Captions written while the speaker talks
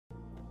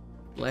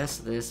Bless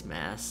this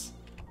mess.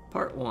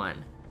 Part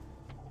 1.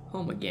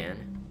 Home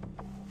again.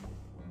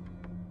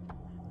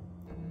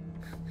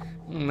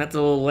 That's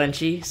a little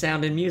lynchy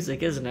sounding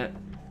music, isn't it?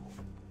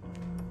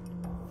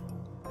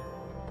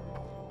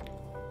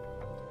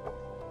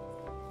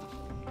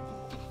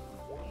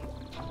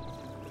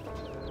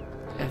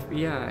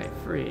 FBI,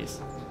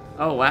 freeze.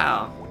 Oh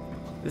wow.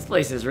 This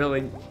place is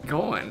really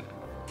going.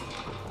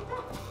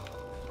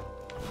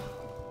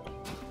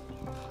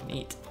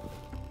 Neat.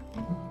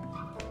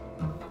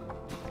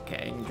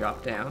 Okay, you can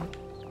drop down.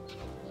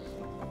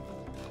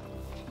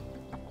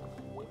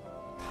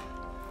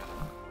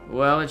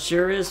 Well, it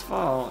sure is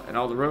fall, and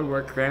all the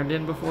roadwork crammed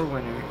in before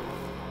winter.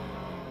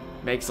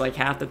 Makes like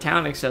half the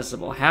town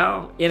accessible.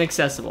 How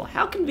inaccessible?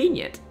 How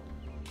convenient.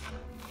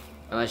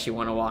 Unless you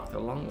want to walk the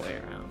long way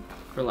around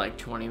for like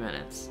 20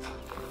 minutes.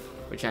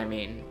 Which I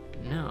mean,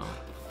 no.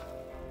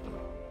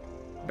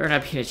 Better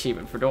not be an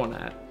achievement for doing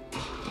that.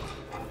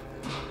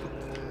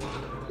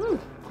 Whew.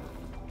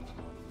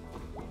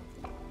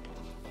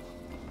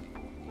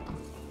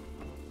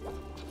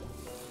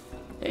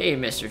 Hey,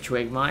 Mr.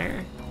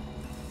 Twigmeyer.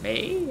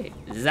 Hey,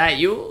 is that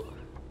you?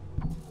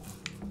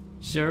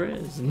 Sure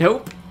is.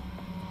 Nope.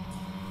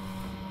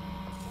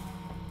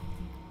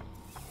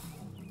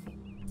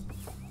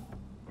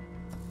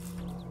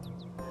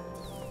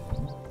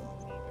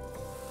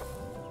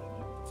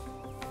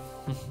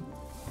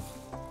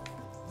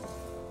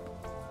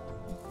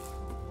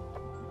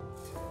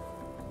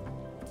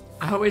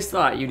 I always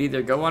thought you'd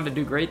either go on to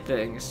do great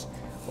things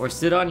or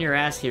sit on your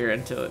ass here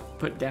until it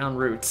put down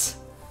roots.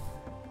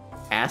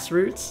 Ass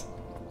roots?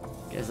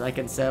 Guess I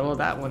can settle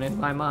that one in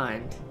my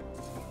mind.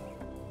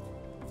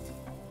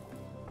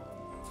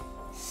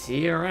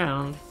 See you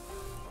around.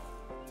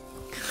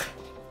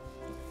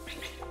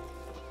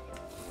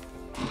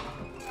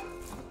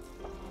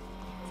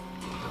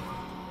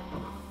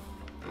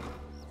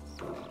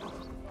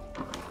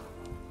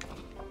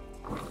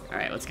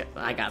 Alright, let's get.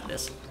 I got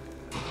this.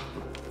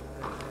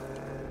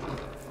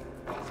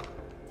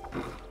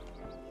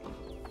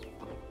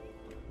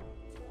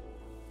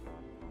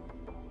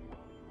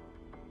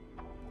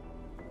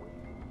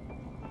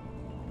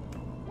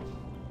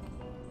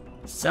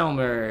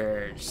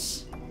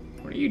 Selmers,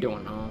 what are you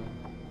doing home?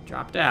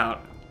 Dropped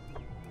out.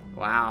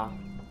 Wow.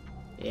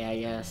 Yeah, I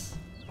guess.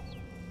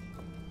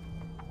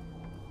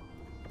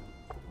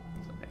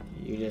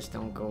 You just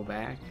don't go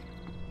back.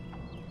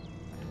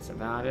 That's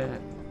about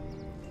it.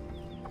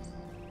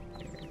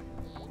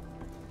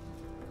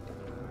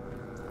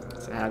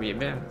 So how have you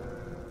been?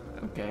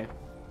 Okay.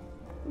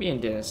 Me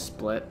and Dennis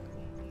split.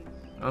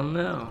 Oh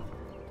no.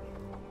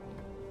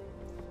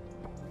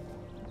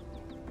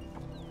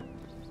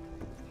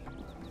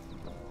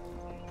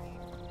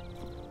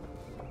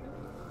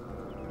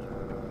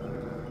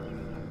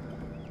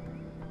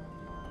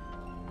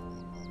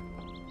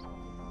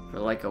 For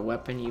like a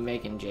weapon you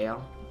make in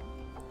jail?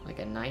 Like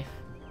a knife?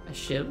 A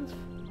shiv?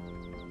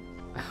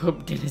 I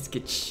hope Dennis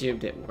gets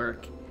shivved at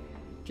work.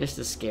 Just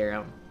to scare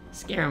him.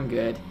 Scare him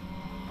good.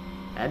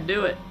 That'd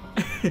do it.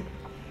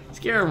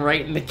 Scare him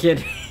right in the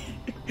kidney.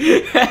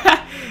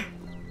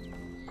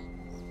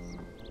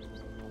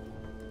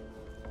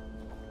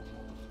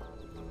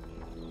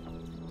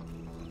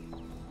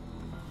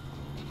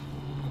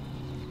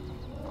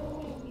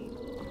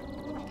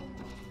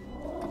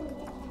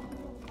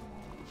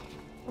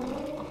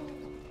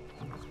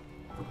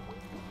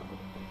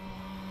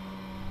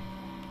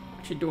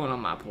 What you doing on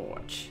my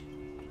porch?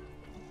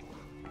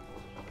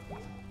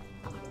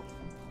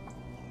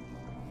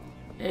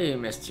 Hey,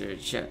 Mr.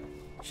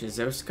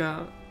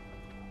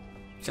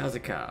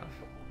 Chazakov.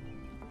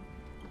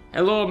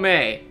 Hello,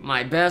 May,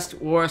 my best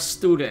worst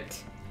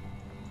student.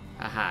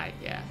 Haha,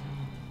 yeah.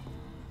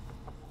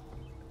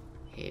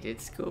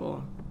 Hated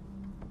school.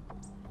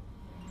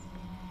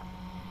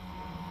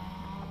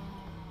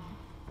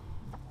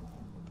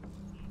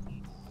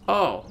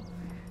 Oh,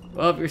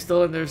 well, if you're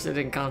still interested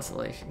in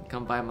consolation,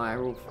 come by my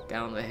roof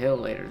down the hill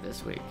later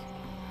this week.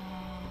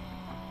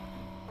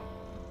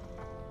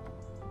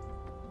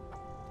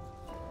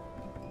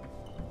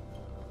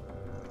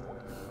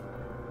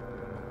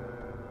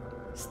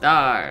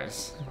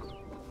 Stars.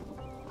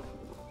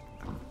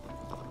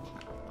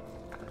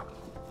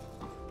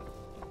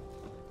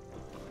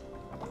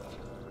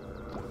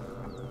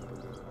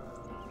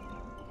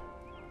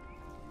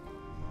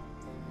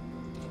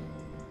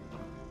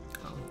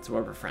 Oh, it's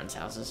one of her friends'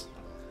 houses.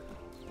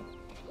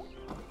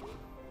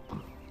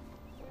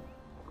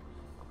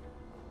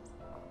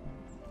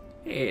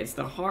 Hey, it's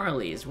the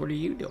Harleys. What are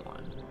you doing?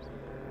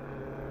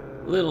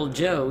 Little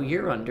Joe,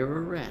 you're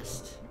under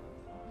arrest.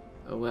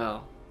 Oh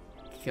well.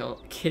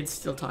 Kids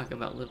still talk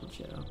about Little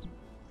Joe.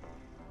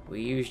 We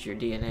used your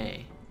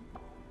DNA.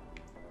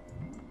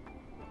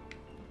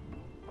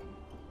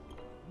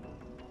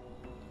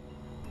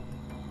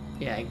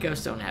 Yeah,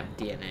 ghosts don't have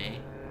DNA.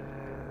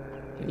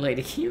 Hey,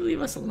 lady, can you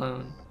leave us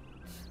alone?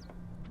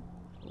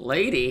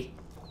 Lady?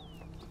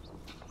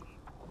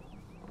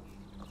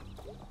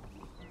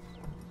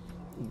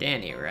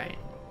 Danny, right?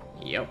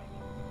 Yep.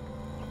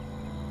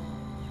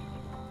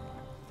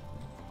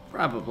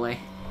 Probably.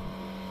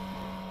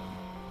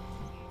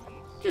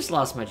 Just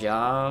lost my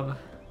job.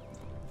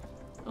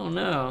 Oh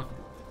no.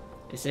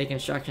 They say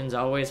construction's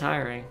always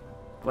hiring,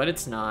 but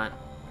it's not.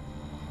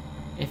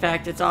 In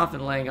fact, it's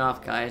often laying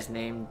off guys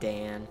named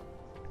Dan.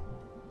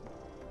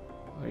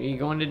 What are you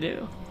going to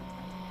do?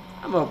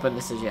 I'm open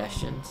to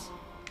suggestions.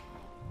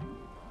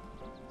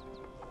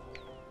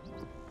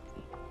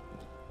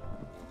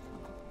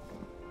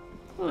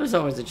 Well, there's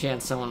always a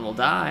chance someone will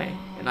die,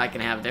 and I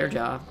can have their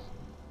job.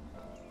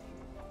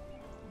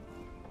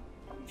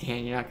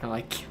 Dan, you're not gonna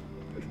like...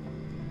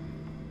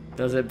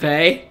 Does it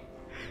pay?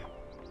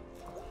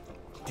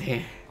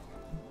 Damn.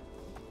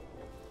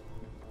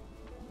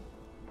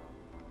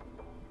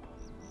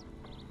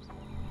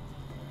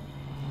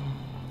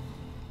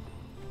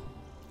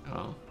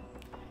 Oh.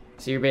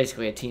 So you're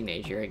basically a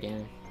teenager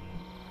again.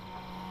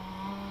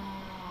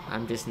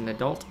 I'm just an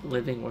adult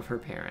living with her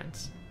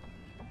parents.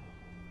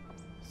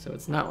 So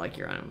it's not like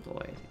you're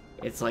unemployed.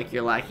 It's like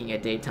you're lacking a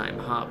daytime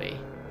hobby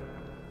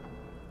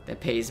that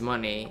pays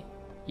money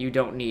you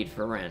don't need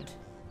for rent.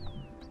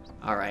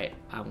 Alright,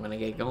 I'm gonna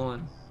get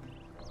going.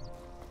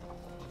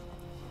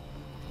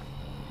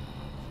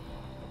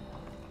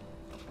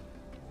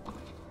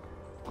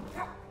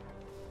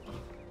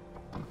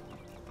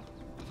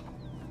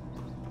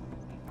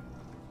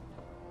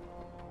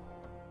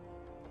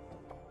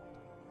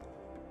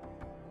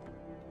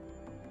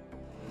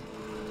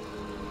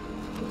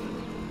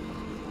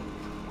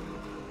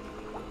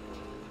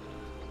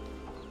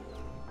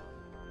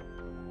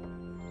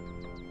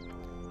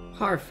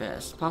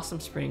 Harfest, Possum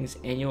Springs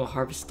Annual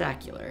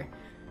Harvestacular.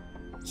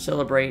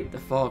 Celebrate the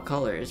fall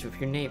colors with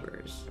your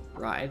neighbors.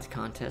 Rides,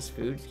 contests,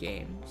 foods,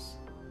 games.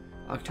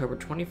 October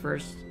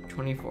 21st,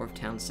 24th,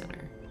 Town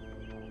Center.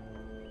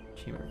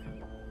 Chamber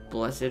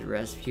Blessed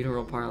Rest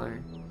Funeral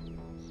Parlor.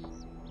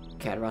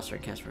 Cat Roster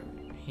and Casper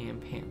Ham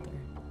Panther.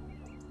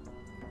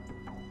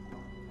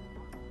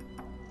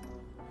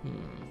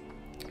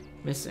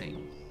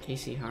 Missing.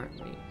 Casey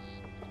Hartley.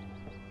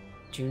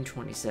 June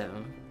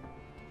 27th.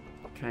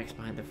 Tracks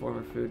behind the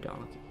former food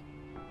donkey.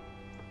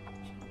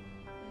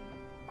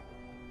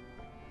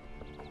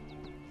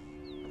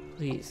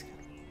 Please.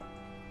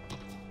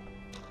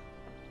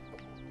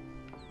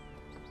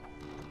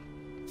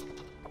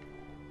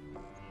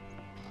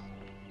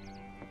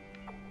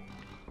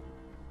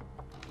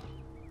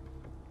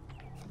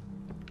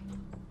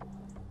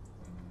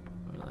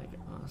 I like it.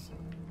 Awesome.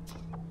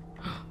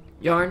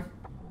 Yarn?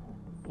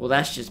 Well,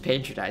 that's just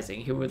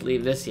patronizing. Who would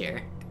leave this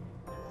here?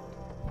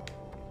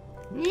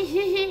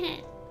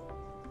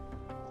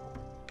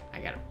 I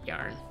got a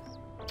yarn.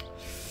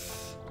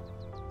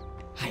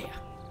 Hiya.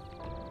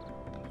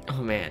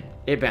 Oh man,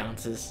 it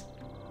bounces.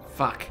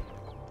 Fuck.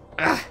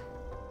 Ah.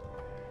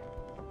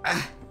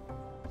 Ah.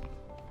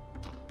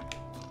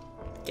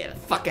 Get the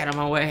fuck out of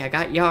my way. I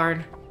got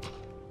yarn.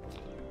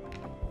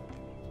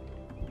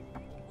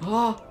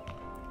 Oh,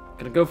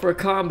 gonna go for a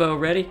combo.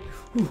 Ready?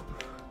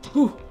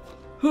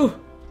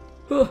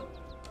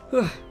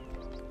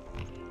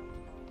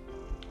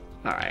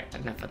 Alright,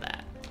 enough of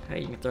that.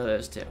 You can throw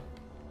those too.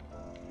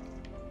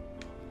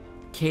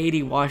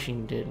 Katie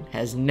Washington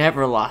has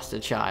never lost a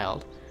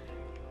child.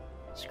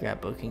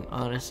 Scrapbooking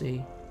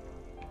Odyssey.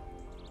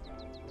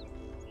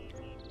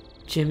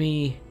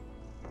 Jimmy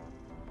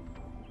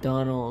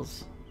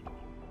Donald's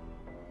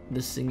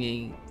The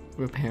Singing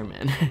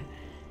Repairman.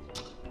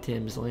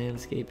 Tim's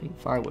Landscaping.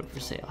 Firewood for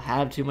sale.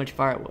 Have too much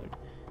firewood.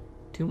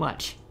 Too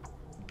much.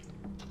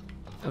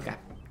 Okay.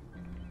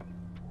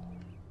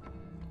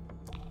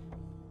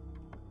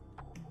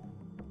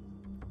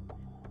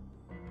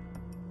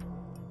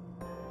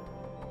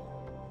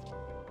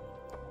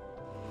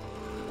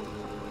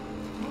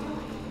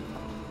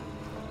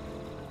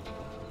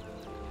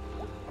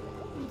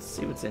 Let's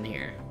see what's in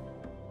here.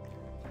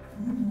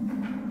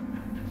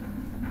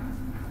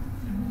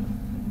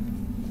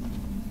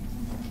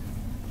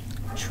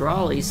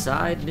 Trolley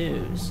Side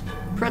News.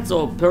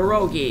 Pretzel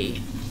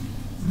pierogi.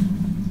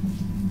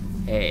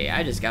 Hey,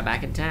 I just got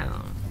back in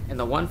town, and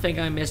the one thing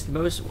I missed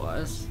most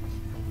was...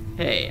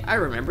 Hey, I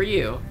remember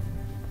you.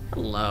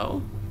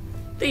 Hello?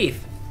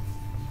 Thief!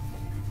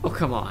 Oh,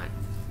 come on.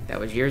 That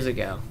was years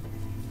ago.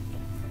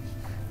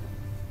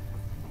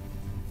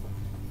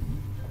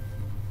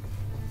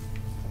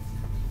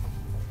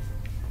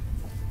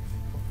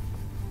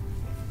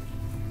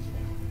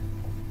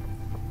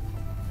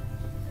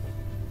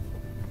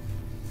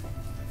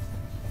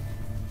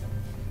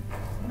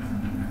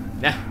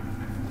 Nah.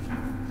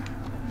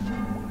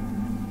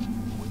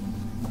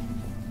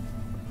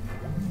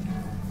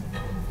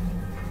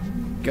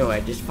 Go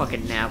ahead, just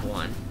fucking nab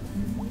one.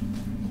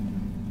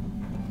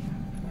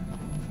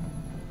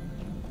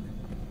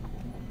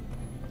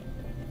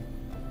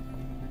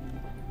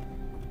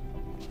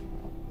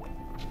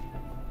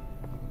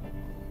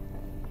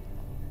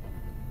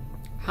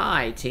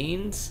 Hi,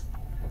 teens.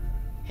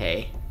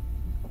 Hey.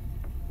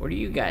 What are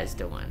you guys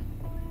doing?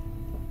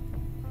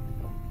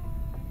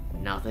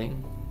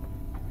 Nothing.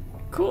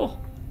 Cool.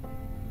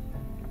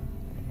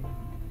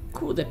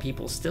 Cool that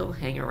people still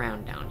hang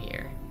around down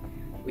here.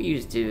 We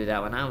used to do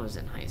that when I was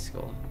in high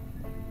school.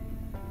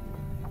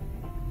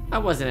 I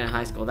wasn't in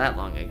high school that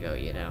long ago,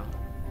 you know.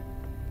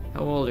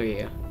 How old are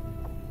you?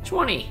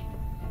 20!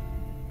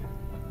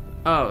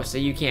 Oh, so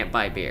you can't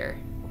buy beer?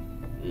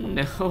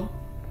 No.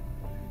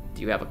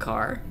 Do you have a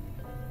car?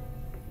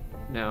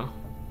 No.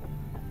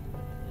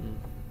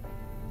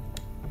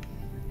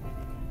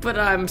 But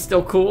I'm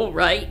still cool,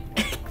 right?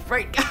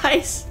 Right,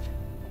 guys?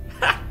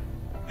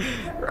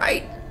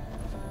 Right?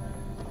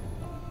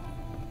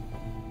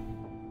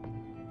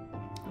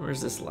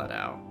 Where's this let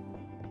out?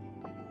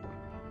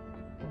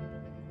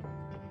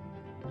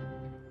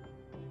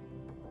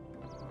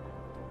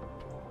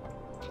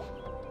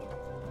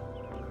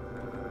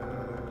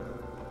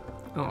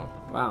 Oh,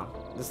 wow.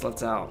 This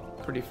lets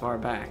out pretty far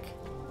back.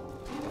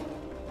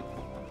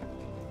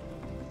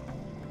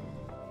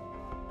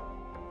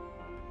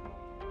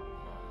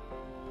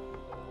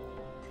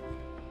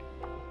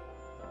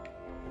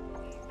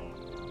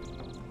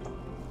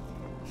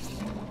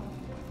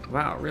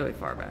 Wow, really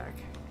far back.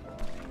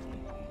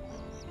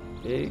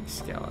 Big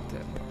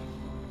skeleton.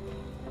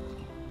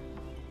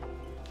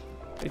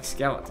 Big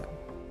skeleton.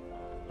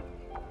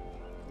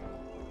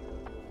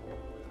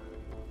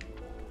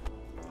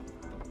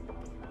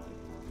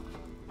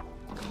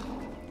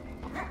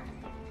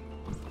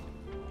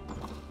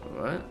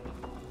 What?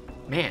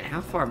 Man, how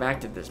far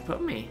back did this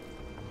put me?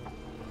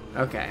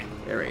 Okay,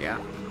 there we go.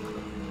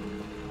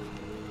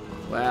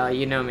 Well,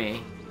 you know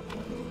me.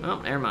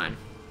 Oh, never mind.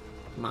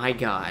 My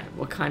God,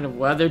 what kind of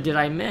weather did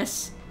I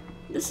miss?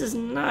 This is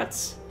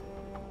nuts.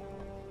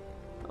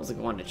 I was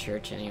going to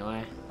church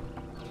anyway.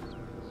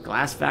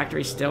 Glass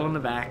factory still in the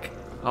back.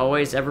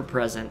 Always ever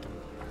present.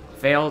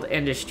 Failed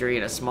industry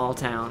in a small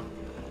town.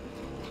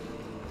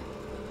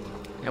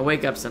 I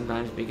wake up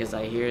sometimes because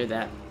I hear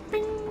that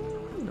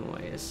bing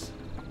noise.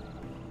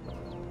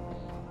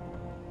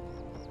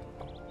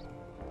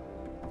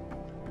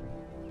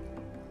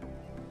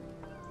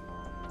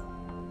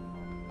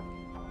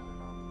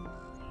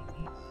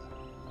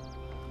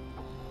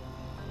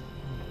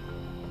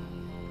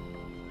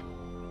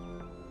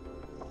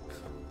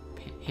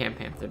 Ham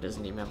Panther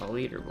doesn't even have a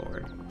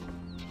leaderboard.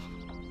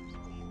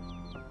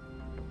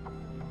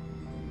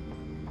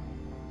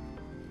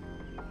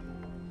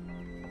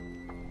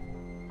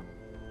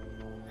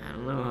 I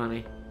don't know,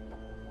 honey.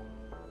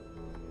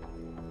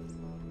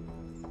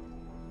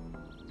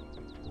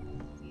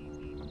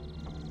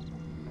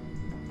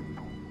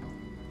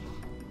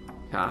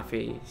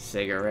 Coffee,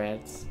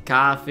 cigarettes,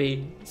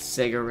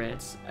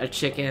 a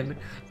chicken,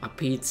 a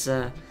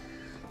pizza.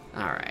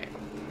 Alright.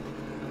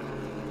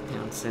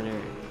 Town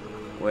center.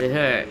 What it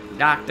hurt?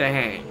 Dr.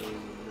 Hank.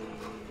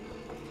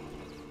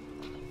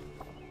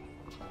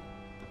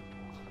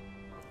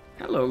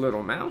 Hello,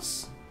 little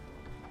mouse.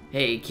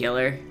 Hey,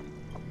 killer.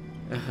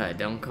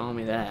 Don't call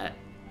me that.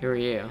 Who are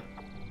you?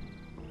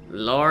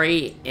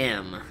 Lori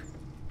M.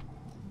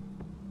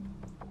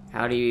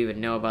 How do you even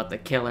know about the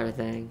killer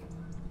thing?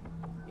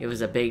 It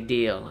was a big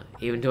deal,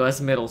 even to us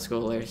middle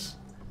schoolers.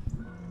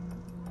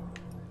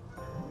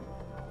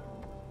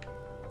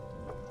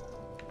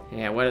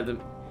 Yeah, what did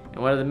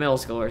the middle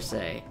schoolers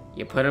say?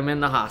 You put him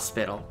in the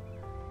hospital,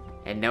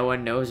 and no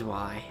one knows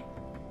why.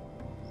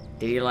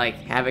 Did he, like,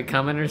 have it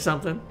coming or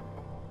something?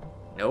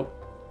 Nope.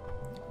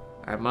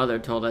 Our mother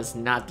told us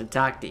not to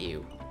talk to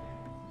you,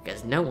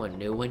 because no one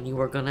knew when you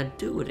were gonna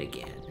do it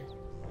again.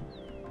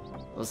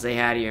 Well, say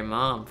hi to your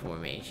mom for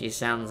me. She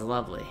sounds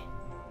lovely.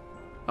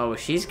 Oh,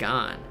 she's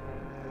gone.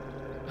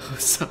 Oh,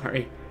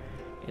 sorry.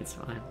 It's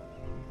fine.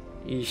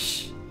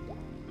 Yeesh.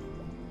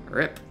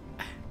 Rip.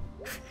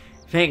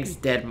 Thanks,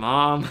 dead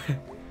mom.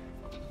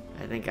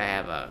 I think I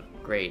have a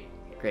great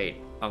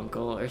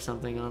uncle or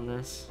something on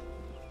this.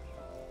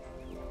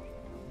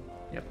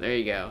 Yep, there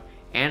you go.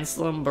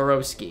 Anselm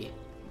Borowski.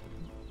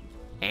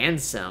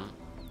 Anselm.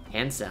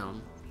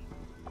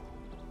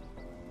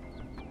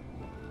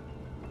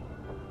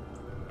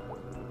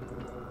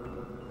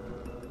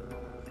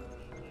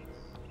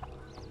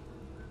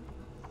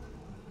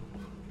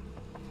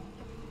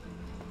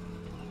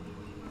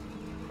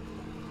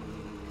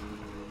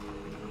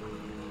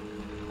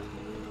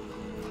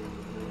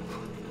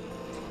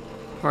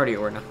 Party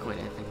we're not going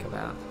to think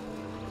about.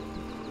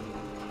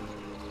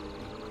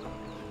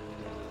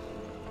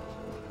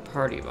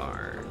 Party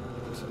bar.